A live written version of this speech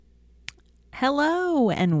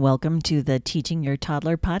Hello, and welcome to the Teaching Your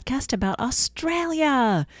Toddler podcast about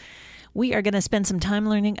Australia. We are going to spend some time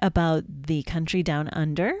learning about the country down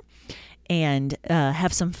under and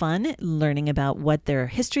have some fun learning about what their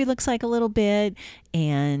history looks like a little bit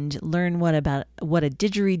and learn what a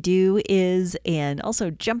didgeridoo is and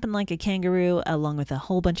also jumping like a kangaroo along with a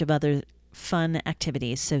whole bunch of other fun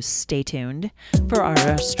activities. So stay tuned for our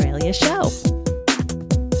Australia show.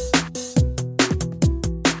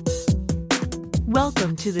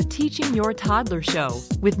 Welcome to the Teaching Your Toddler Show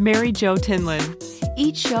with Mary Jo Tinlin.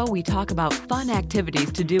 Each show we talk about fun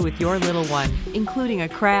activities to do with your little one, including a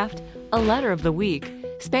craft, a letter of the week,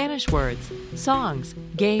 Spanish words, songs,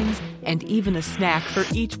 games, and even a snack for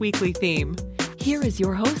each weekly theme. Here is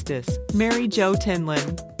your hostess, Mary Jo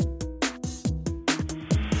Tinlin.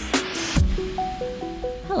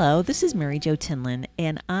 Hello, this is Mary Jo Tinlin,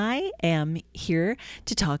 and I am here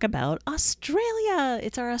to talk about Australia.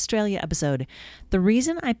 It's our Australia episode. The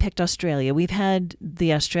reason I picked Australia, we've had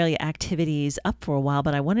the Australia activities up for a while,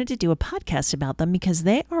 but I wanted to do a podcast about them because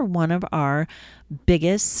they are one of our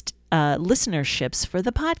biggest listenerships for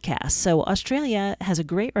the podcast. So Australia has a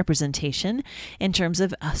great representation in terms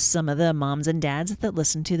of some of the moms and dads that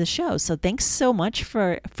listen to the show. So thanks so much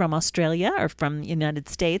from Australia or from United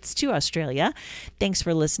States to Australia. Thanks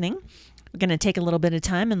for listening. We're going to take a little bit of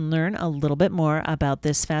time and learn a little bit more about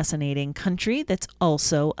this fascinating country that's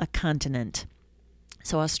also a continent.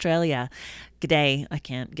 So Australia, g'day. I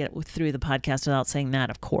can't get through the podcast without saying that,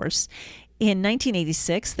 of course. In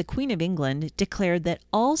 1986, the Queen of England declared that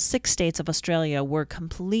all 6 states of Australia were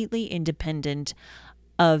completely independent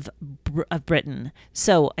of Britain.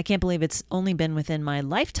 So I can't believe it's only been within my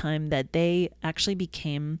lifetime that they actually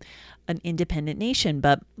became an independent nation.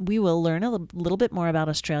 But we will learn a little bit more about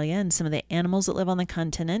Australia and some of the animals that live on the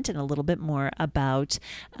continent and a little bit more about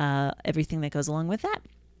everything that goes along with that.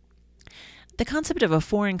 The concept of a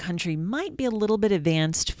foreign country might be a little bit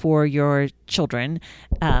advanced for your children.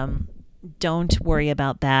 Don't worry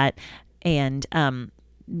about that, and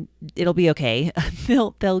it'll be okay.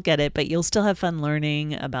 They'll get it, but you'll still have fun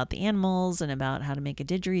learning about the animals and about how to make a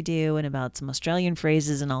didgeridoo and about some Australian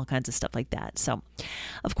phrases and all kinds of stuff like that. So,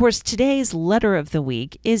 of course, today's letter of the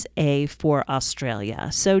week is A for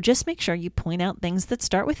Australia. So just make sure you point out things that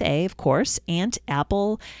start with A, of course, ant,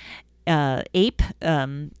 apple, ape.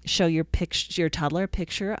 Show your toddler a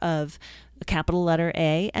picture of a capital letter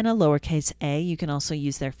A and a lowercase a. You can also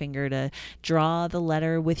use their finger to draw the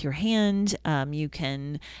letter with your hand. You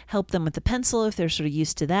can help them with the pencil if they're sort of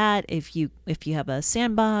used to that. If you have a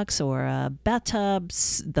sandbox or a bathtub,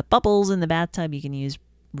 the bubbles in the bathtub, you can use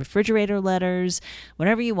refrigerator letters,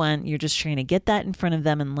 whatever you want. You're just trying to get that in front of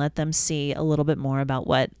them and let them see a little bit more about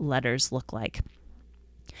what letters look like.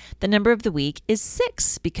 The number of the week is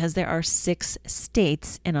 6 because there are 6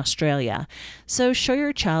 states in Australia. So show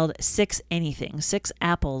your child 6 anything, 6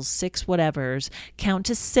 apples, 6 whatevers. Count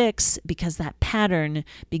to 6 because that pattern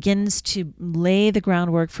begins to lay the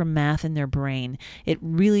groundwork for math in their brain. It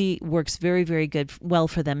really works very, very well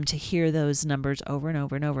for them to hear those numbers over and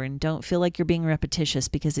over and over. And don't feel like you're being repetitious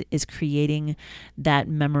because it is creating that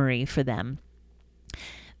memory for them.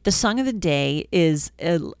 The song of the day is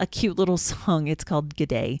a cute little song. It's called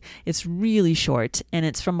G'day. It's really short, and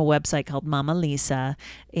it's from a website called Mama Lisa.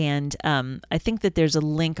 And I think that there's a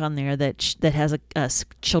link on there that has a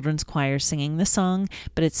children's choir singing the song,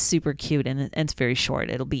 but it's super cute, and it's very short.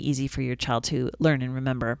 It'll be easy for your child to learn and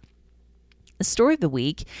remember. The story of the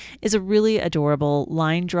week is a really adorable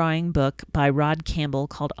line drawing book by Rod Campbell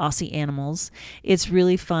called Aussie Animals. It's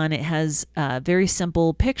really fun. It has very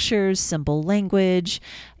simple pictures, simple language.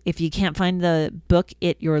 If you can't find the book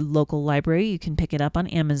at your local library, you can pick it up on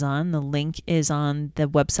Amazon. The link is on the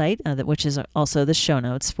website, which is also the show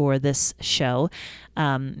notes for this show.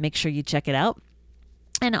 Make sure you check it out.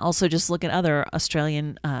 And also just look at other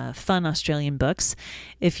fun Australian books.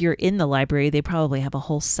 If you're in the library, they probably have a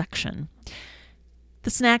whole section. The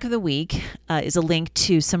snack of the week is a link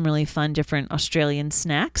to some really fun different Australian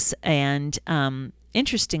snacks. And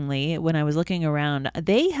interestingly, when I was looking around,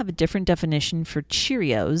 they have a different definition for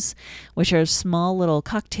Cheerios, which are small little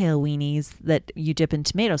cocktail weenies that you dip in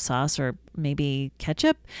tomato sauce or maybe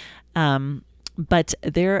ketchup. But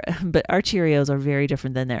our Cheerios are very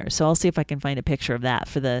different than theirs. So I'll see if I can find a picture of that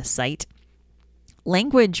for the site.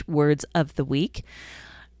 Language words of the week.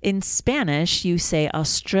 In Spanish, you say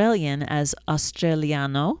Australian as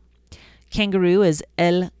australiano. Kangaroo is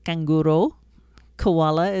el canguro.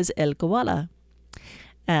 Koala is el koala.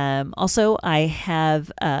 Also, I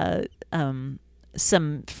have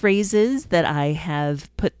some phrases that I have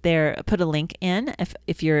put a link in.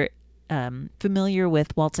 If you're familiar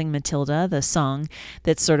with Waltzing Matilda, the song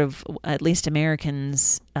that's sort of, at least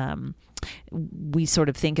Americans, we sort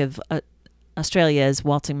of think of Australia as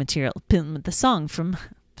Waltzing Matilda. The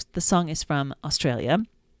song is from Australia.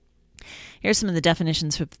 Here's some of the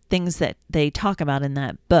definitions of things that they talk about in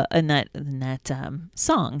that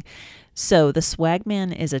song. So the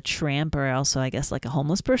swagman is a tramp, or also I guess like a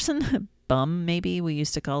homeless person, bum maybe. We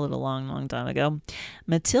used to call it a long, long time ago.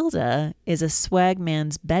 Matilda is a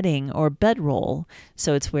swagman's bedding or bedroll.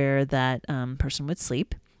 So it's where that person would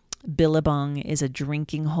sleep. Billabong is a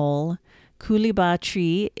drinking hole. Coolibah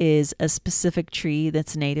tree is a specific tree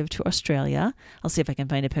that's native to Australia. I'll see if I can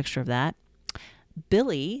find a picture of that.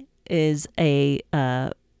 Billy is a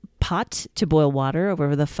pot to boil water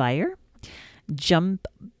over the fire. Jump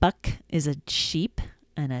buck is a sheep,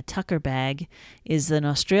 and a tucker bag is an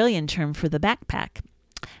Australian term for the backpack.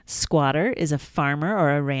 Squatter is a farmer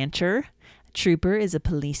or a rancher. Trooper is a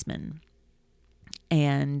policeman.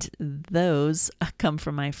 And those come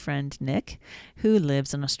from my friend Nick, who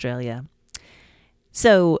lives in Australia.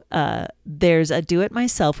 So there's a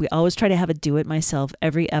do-it-myself. We always try to have a do-it-myself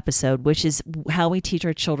every episode, which is how we teach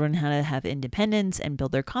our children how to have independence and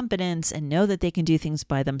build their confidence and know that they can do things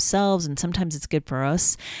by themselves. And sometimes it's good for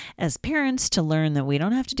us as parents to learn that we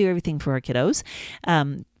don't have to do everything for our kiddos.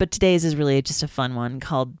 But today's is really just a fun one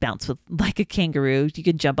called Bounce with Like a Kangaroo. You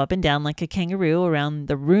can jump up and down like a kangaroo around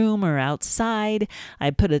the room or outside. I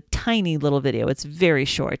put a tiny little video. It's very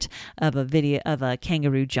short of a video of a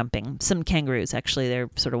kangaroo jumping. Some kangaroos, actually, they're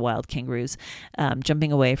sort of wild kangaroos,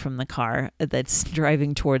 jumping away from the car that's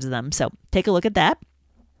driving towards them. So take a look at that.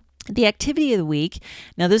 The activity of the week.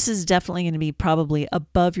 Now, this is definitely going to be probably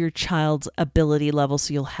above your child's ability level,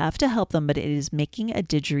 so you'll have to help them, but it is making a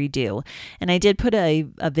didgeridoo. And I did put a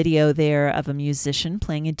video there of a musician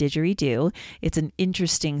playing a didgeridoo. It's an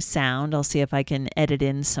interesting sound. I'll see if I can edit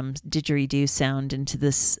in some didgeridoo sound into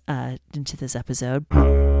this episode.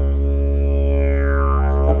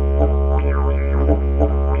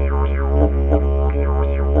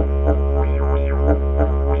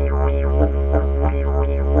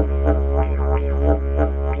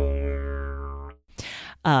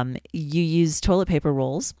 You use toilet paper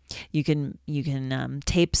rolls. You can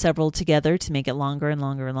tape several together to make it longer and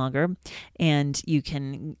longer and longer, and you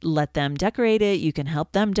can let them decorate it. You can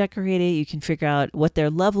help them decorate it. You can figure out what their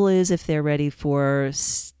level is if they're ready for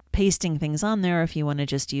pasting things on there. If you want to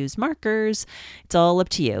just use markers, it's all up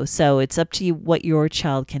to you. So it's up to you what your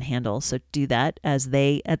child can handle. So do that as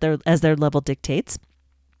their level dictates.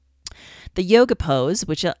 The yoga pose,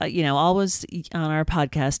 which, always on our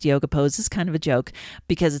podcast, yoga pose is kind of a joke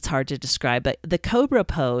because it's hard to describe. But the cobra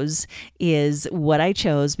pose is what I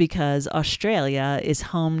chose because Australia is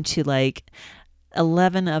home to like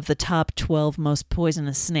 11 of the top 12 most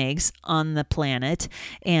poisonous snakes on the planet.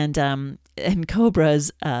 And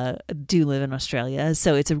cobras do live in Australia.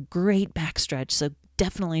 So it's a great backstretch. So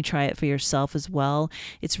definitely try it for yourself as well.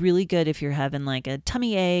 It's really good if you're having like a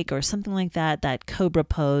tummy ache or something like that. That cobra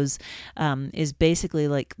pose is basically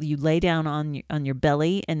like you lay down on your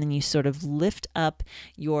belly and then you sort of lift up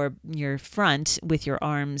your front with your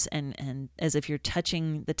arms and as if you're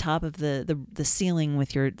touching the top of the ceiling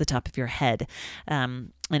with the top of your head.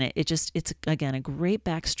 And it's again a great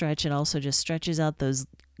back stretch. It also just stretches out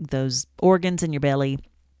those organs in your belly.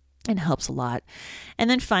 It helps a lot. And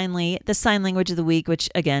then finally, the sign language of the week,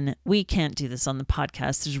 which again, we can't do this on the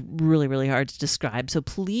podcast. It's really, really hard to describe. So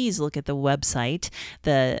please look at the website,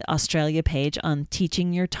 the Australia page on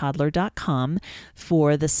teachingyourtoddler.com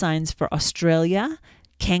for the signs for Australia,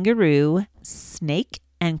 kangaroo, snake,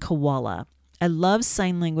 and koala. I love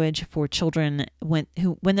sign language for children when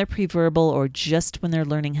they're pre-verbal or just when they're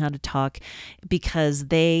learning how to talk because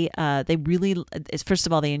they really, first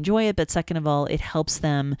of all, they enjoy it, but second of all, it helps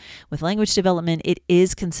them with language development. It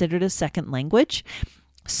is considered a second language.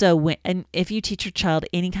 So if you teach your child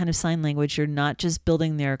any kind of sign language, you're not just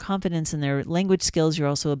building their confidence and their language skills, you're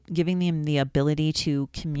also giving them the ability to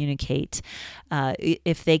communicate.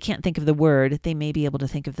 If they can't think of the word, they may be able to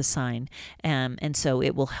think of the sign. And so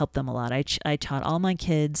it will help them a lot. I taught all my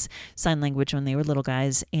kids sign language when they were little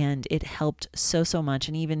guys, and it helped so much.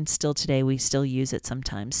 And even still today, we still use it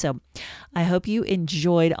sometimes. So I hope you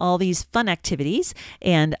enjoyed all these fun activities.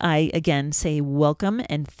 And I, again, say welcome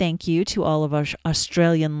and thank you to all of our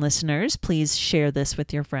Australian listeners. Please share this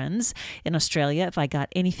with your friends in Australia. If I got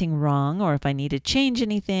anything wrong, or if I need to change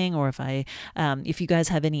anything, or if you guys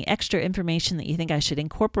have any extra information that you think I should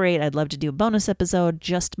incorporate, I'd love to do a bonus episode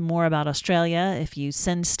just more about Australia. If you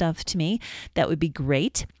send stuff to me, that would be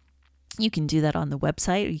great. You can do that on the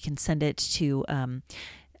website, or you can send it to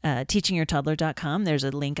teachingyourtoddler.com. There's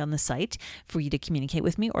a link on the site for you to communicate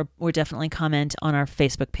with me, or definitely comment on our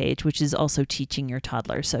Facebook page, which is also Teaching Your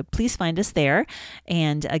Toddler. So please find us there.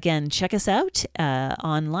 And again, check us out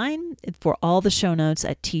online for all the show notes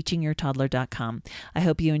at teachingyourtoddler.com. I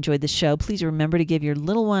hope you enjoyed the show. Please remember to give your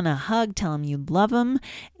little one a hug. Tell them you love them.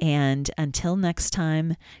 And until next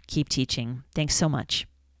time, keep teaching. Thanks so much.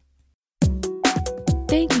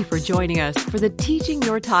 Thank you for joining us for the Teaching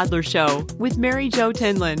Your Toddler Show with Mary Jo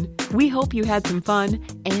Tinlin. We hope you had some fun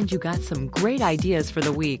and you got some great ideas for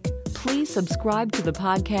the week. Please subscribe to the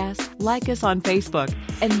podcast, like us on Facebook,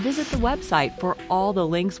 and visit the website for all the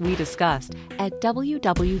links we discussed at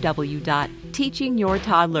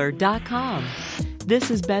www.teachingyourtoddler.com. This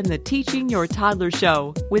has been the Teaching Your Toddler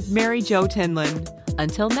Show with Mary Jo Tinlin.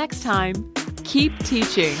 Until next time, keep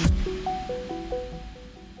teaching.